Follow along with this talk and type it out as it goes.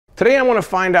Today I want to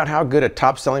find out how good a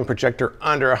top-selling projector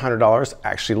under $100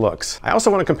 actually looks. I also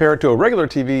want to compare it to a regular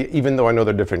TV, even though I know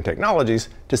they're different technologies,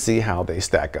 to see how they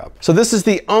stack up. So this is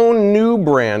the Own New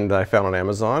brand that I found on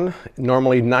Amazon,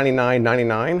 normally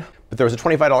 $99.99. But there was a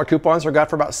 $25 coupon, so I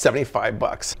got for about 75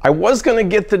 bucks. I was gonna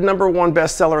get the #1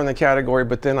 bestseller in the category,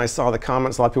 but then I saw the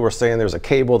comments. A lot of people were saying there's a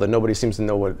cable that nobody seems to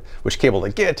know which cable to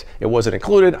get. It wasn't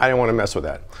included. I didn't want to mess with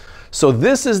that. So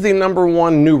this is the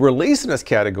 #1 new release in this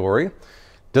category.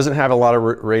 Doesn't have a lot of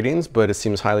ratings, but it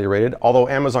seems highly rated. Although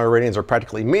Amazon ratings are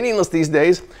practically meaningless these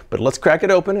days, but let's crack it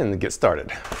open and get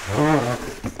started.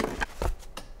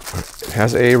 It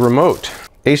has a remote,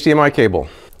 HDMI cable,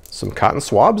 some cotton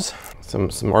swabs, some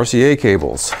RCA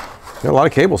cables. Got a lot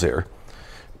of cables here.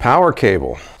 Power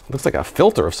cable. Looks like a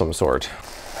filter of some sort.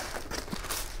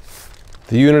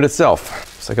 The unit itself.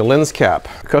 It's like a lens cap.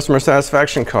 Customer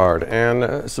satisfaction card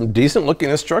and some decent looking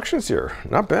instructions here.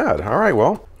 Not bad. All right,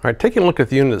 well. All right, taking a look at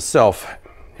the unit itself.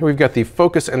 Here we've got the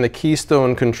focus and the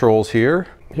keystone controls here.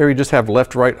 Here we just have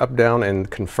left, right, up, down, and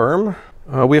confirm.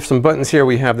 We have some buttons here.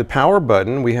 We have the power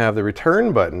button. We have the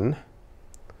return button.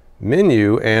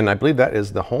 Menu, and I believe that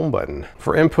is the home button.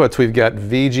 For inputs, we've got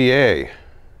VGA,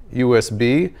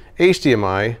 USB,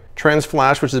 HDMI, Trans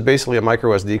Flash, which is basically a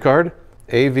micro SD card,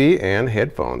 AV, and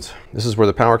headphones. This is where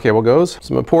the power cable goes.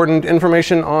 Some important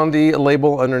information on the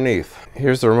label underneath.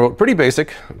 Here's the remote. Pretty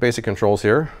basic controls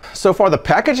here. So far, the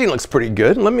packaging looks pretty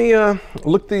good. Let me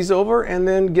look these over and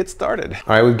then get started.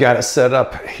 All right, we've got it set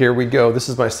up. Here we go. This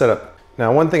is my setup.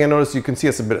 Now, one thing I noticed, you can see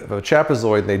it's a bit of a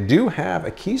trapezoid. They do have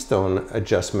a keystone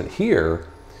adjustment here,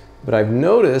 but I've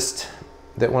noticed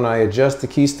that when I adjust the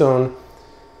keystone,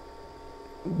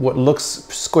 what looks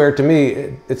square to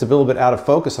me, it's a little bit out of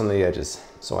focus on the edges.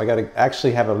 So I got to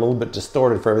actually have it a little bit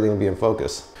distorted for everything to be in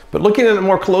focus. But looking at it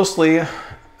more closely, I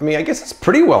mean, I guess it's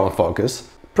pretty well in focus.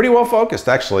 Pretty well focused,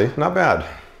 actually, not bad.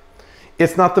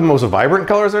 It's not the most vibrant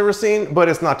colors I've ever seen, but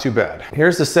it's not too bad.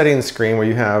 Here's the settings screen where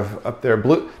you have up there,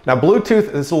 now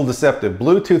Bluetooth is a little deceptive.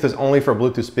 Bluetooth is only for a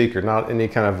Bluetooth speaker, not any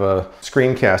kind of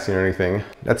screencasting or anything.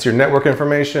 That's your network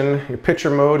information, your picture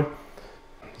mode.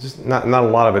 Just not a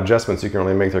lot of adjustments you can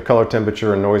really make there. Color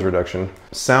temperature and noise reduction.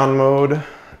 Sound mode.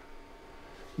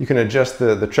 You can adjust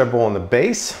the treble and the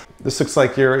bass. This looks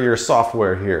like your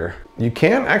software here. You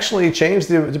can actually change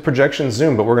the projection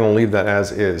zoom, but we're gonna leave that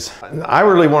as is. I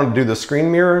really wanted to do the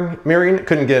screen mirroring,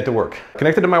 couldn't get it to work.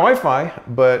 Connected to my Wi-Fi,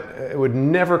 but it would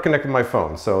never connect with my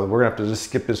phone, so we're gonna have to just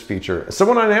skip this feature.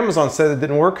 Someone on Amazon said it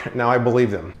didn't work, now I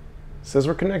believe them. It says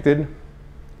we're connected,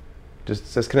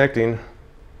 just says connecting.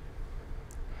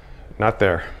 Not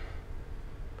there.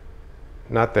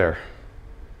 Not there.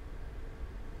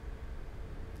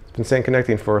 It's been saying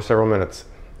connecting for several minutes.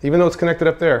 Even though it's connected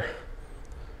up there.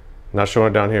 Not showing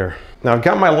it down here. Now I've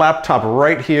got my laptop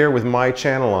right here with my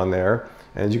channel on there.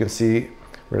 And as you can see,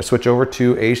 we're gonna switch over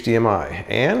to HDMI.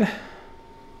 And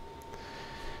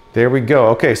there we go.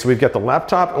 Okay, so we've got the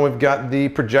laptop and we've got the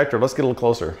projector. Let's get a little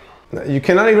closer. Now, you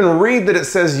cannot even read that it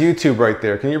says YouTube right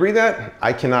there. Can you read that?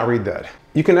 I cannot read that.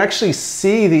 You can actually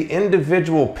see the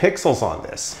individual pixels on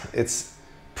this. It's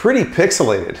pretty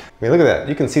pixelated. I mean, look at that.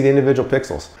 You can see the individual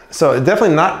pixels. So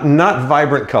definitely not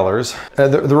vibrant colors.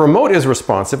 The remote is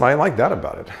responsive. I like that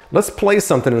about it. Let's play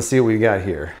something and see what we got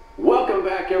here. Welcome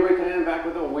back, everybody. I'm back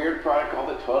with a weird product called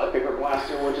the Toilet Paper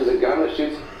Blaster, which is a gun that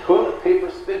shoots toilet paper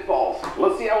spitballs.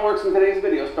 Let's see how it works in today's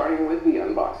video, starting with the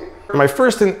unboxing. My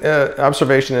first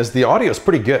observation is the audio is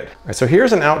pretty good. All right, so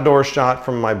here's an outdoor shot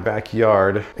from my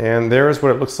backyard, and there's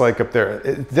what it looks like up there.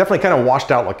 It's definitely kind of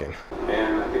washed out looking.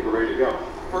 And I think we're ready to go.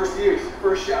 First use,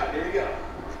 first shot, here we go.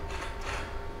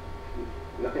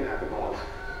 Nothing happened, hold on.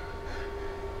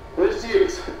 First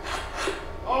use.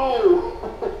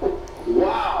 Oh,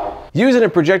 wow. Using a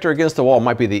projector against the wall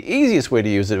might be the easiest way to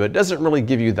use it, but it doesn't really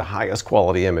give you the highest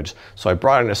quality image. So I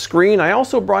brought in a screen. I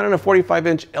also brought in a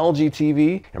 45-inch LG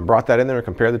TV and brought that in there and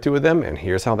compared the two of them, and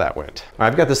here's how that went.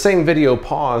 I've got the same video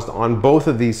paused on both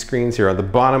of these screens here. On the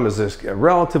bottom is this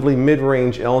relatively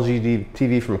mid-range LG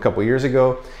TV from a couple years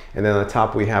ago, and then on the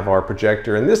top we have our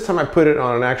projector. And this time I put it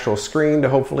on an actual screen to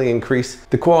hopefully increase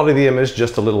the quality of the image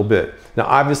just a little bit. Now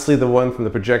obviously the one from the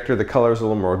projector, the color is a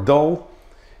little more dull.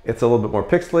 It's a little bit more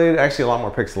pixelated, actually a lot more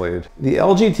pixelated. The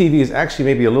LG TV is actually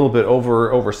maybe a little bit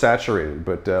oversaturated,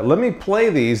 but let me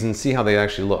play these and see how they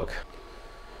actually look.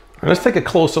 All right, let's take a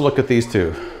closer look at these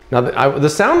two. Now the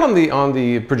sound on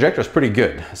the projector is pretty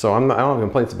good, so I don't have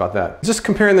complaints about that. Just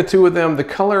comparing the two of them, the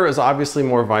color is obviously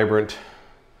more vibrant.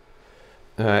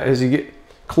 As you get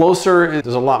closer,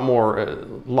 there's a lot more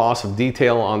loss of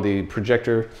detail on the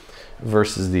projector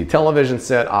versus the television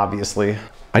set, obviously.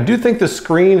 I do think the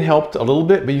screen helped a little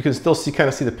bit, but you can still kind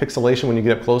of see the pixelation when you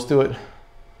get up close to it.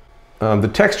 The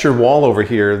textured wall over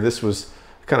here, this was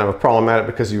kind of problematic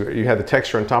because you had the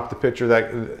texture on top of the picture.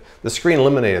 That the screen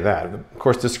eliminated that. Of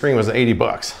course, the screen was 80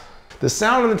 bucks. The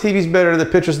sound on the TV's better, the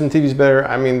pictures on the TV's better.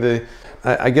 I mean,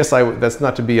 I guess that's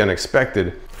not to be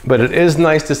unexpected, but it is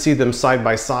nice to see them side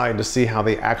by side to see how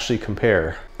they actually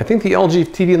compare. I think the LG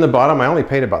TV in the bottom, I only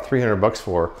paid about 300 bucks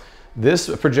for.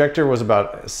 This projector was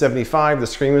about 75, the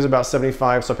screen was about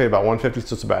 75, so I paid about 150,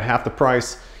 so it's about half the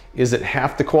price. Is it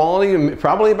half the quality?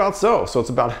 Probably about so. So it's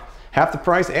about half the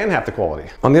price and half the quality.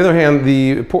 On the other hand,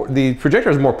 the projector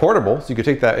is more portable, so you could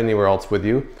take that anywhere else with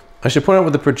you. I should point out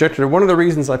with the projector, one of the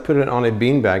reasons I put it on a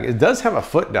beanbag, it does have a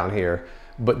foot down here,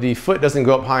 but the foot doesn't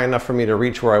go up high enough for me to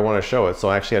reach where I want to show it, so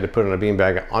I actually had to put it on a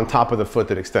beanbag on top of the foot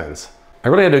that extends. I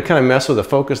really had to kind of mess with the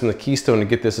focus and the keystone to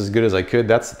get this as good as I could.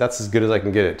 That's as good as I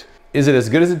can get it. Is it as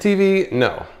good as a TV?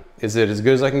 No. Is it as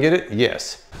good as I can get it?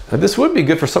 Yes. Now, this would be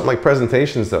good for something like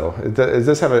presentations though. Does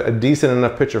this have a decent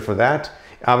enough picture for that?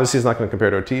 Obviously it's not going to compare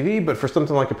to a TV, but for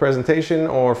something like a presentation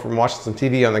or from watching some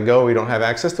TV on the go, you don't have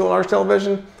access to a large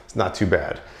television, it's not too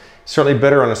bad. Certainly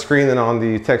better on a screen than on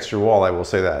the texture wall, I will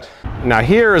say that. Now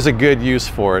here is a good use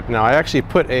for it. Now I actually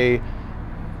put a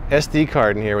SD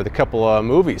card in here with a couple of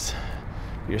movies.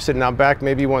 You're sitting out back,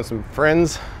 maybe you want some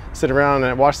friends, sit around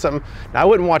and watch something. Now I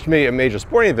wouldn't watch maybe a major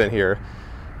sporting event here,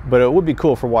 but it would be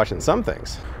cool for watching some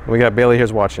things. We got Bailey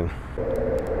here's watching.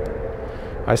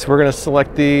 All right, so we're gonna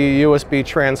select the USB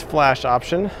trans flash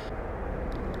option.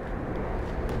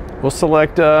 We'll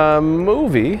select a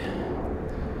movie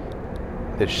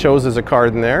that shows there's a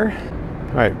card in there.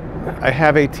 All right, I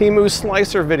have a Temu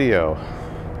slicer video.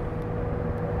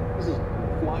 This is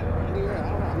flying around here.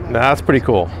 I don't know. That's pretty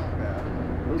cool.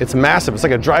 It's massive, it's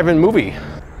like a drive-in movie.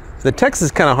 The text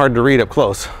is kind of hard to read up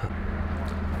close.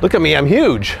 Look at me, I'm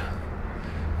huge.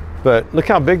 But look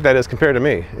how big that is compared to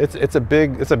me. It's a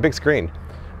big screen.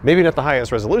 Maybe not the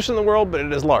highest resolution in the world, but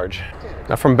it is large.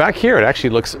 Now from back here, it actually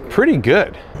looks pretty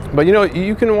good. But you know,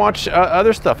 you can watch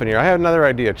other stuff in here. I have another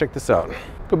idea, check this out.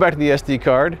 Go back to the SD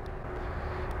card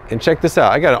and check this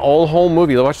out. I got an old home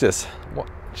movie, watch this.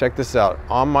 Check this out,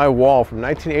 on my wall from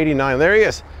 1989. There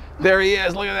he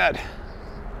is, look at that.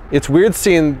 It's weird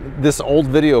seeing this old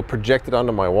video projected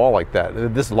onto my wall like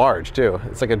that, this large too.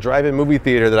 It's like a drive-in movie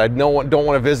theater that I don't want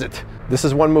to visit. This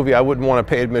is one movie I wouldn't want to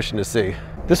pay admission to see.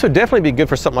 This would definitely be good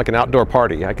for something like an outdoor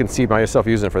party. I can see myself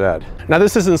using it for that. Now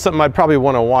this isn't something I'd probably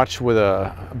want to watch with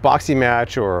a boxing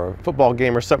match or a football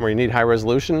game or something where you need high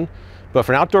resolution. But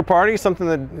for an outdoor party, something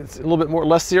that's a little bit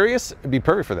less serious, it'd be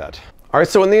perfect for that. All right,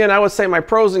 so in the end, I would say my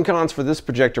pros and cons for this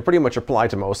projector pretty much apply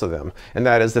to most of them. And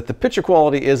that is that the picture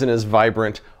quality isn't as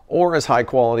vibrant or as high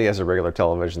quality as a regular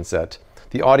television set.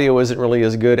 The audio isn't really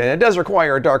as good, and it does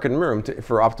require a darkened room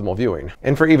for optimal viewing.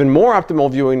 And for even more optimal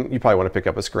viewing, you probably want to pick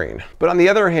up a screen. But on the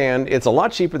other hand, it's a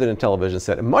lot cheaper than a television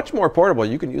set and much more portable.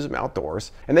 You can use them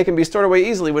outdoors, and they can be stored away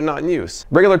easily when not in use.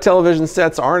 Regular television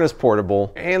sets aren't as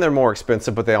portable, and they're more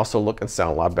expensive, but they also look and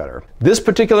sound a lot better. This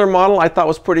particular model I thought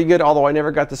was pretty good, although I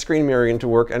never got the screen mirroring to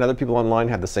work, and other people online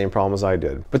had the same problem as I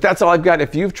did. But that's all I've got.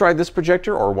 If you've tried this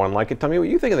projector or one like it, tell me what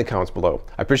you think in the comments below.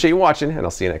 I appreciate you watching, and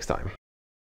I'll see you next time.